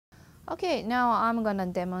Okay, now I'm gonna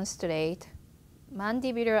demonstrate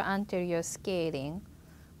mandibular anterior scaling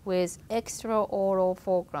with extraoral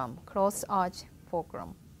fulcrum, cross-arch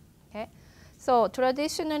fulcrum. Okay, so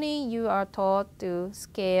traditionally you are taught to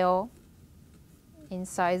scale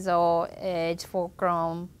incisor edge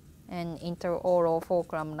fulcrum and interoral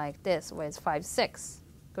fulcrum like this with 5-6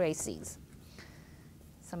 Gracies,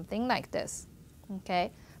 something like this.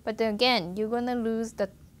 Okay, but then again, you're gonna lose the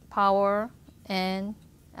power and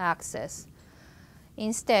access.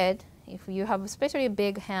 Instead, if you have especially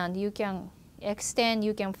big hand, you can extend,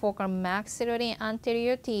 you can fulcrum maxillary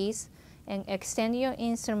anterior teeth and extend your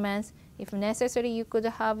instruments. If necessary, you could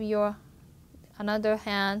have your another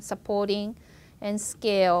hand supporting and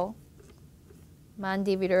scale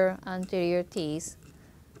mandibular anterior teeth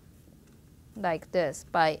like this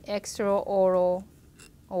by extraoral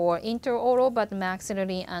or interoral but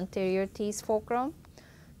maxillary anterior teeth fulcrum,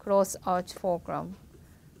 cross arch fulcrum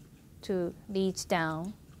to reach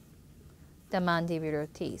down the mandibular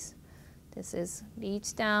teeth. This is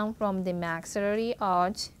reach down from the maxillary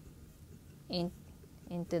arch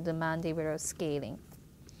into the mandibular scaling.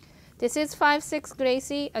 This is 5-6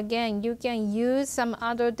 Gracie. Again, you can use some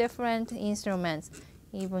other different instruments,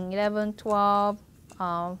 even 11, 12,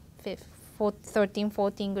 13,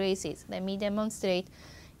 14 Gracies. Let me demonstrate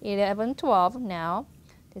 11, 12 now.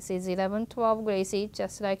 This is 11, 12 Gracie,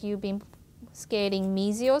 just like you've been scaling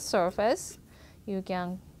mesial surface. You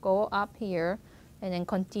can go up here and then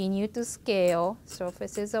continue to scale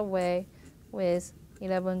surfaces away with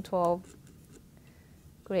 11, 12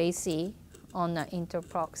 Gracie on the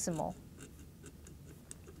interproximal.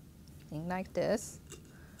 Thing like this,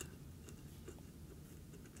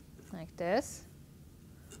 like this,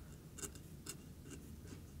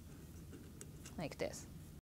 like this.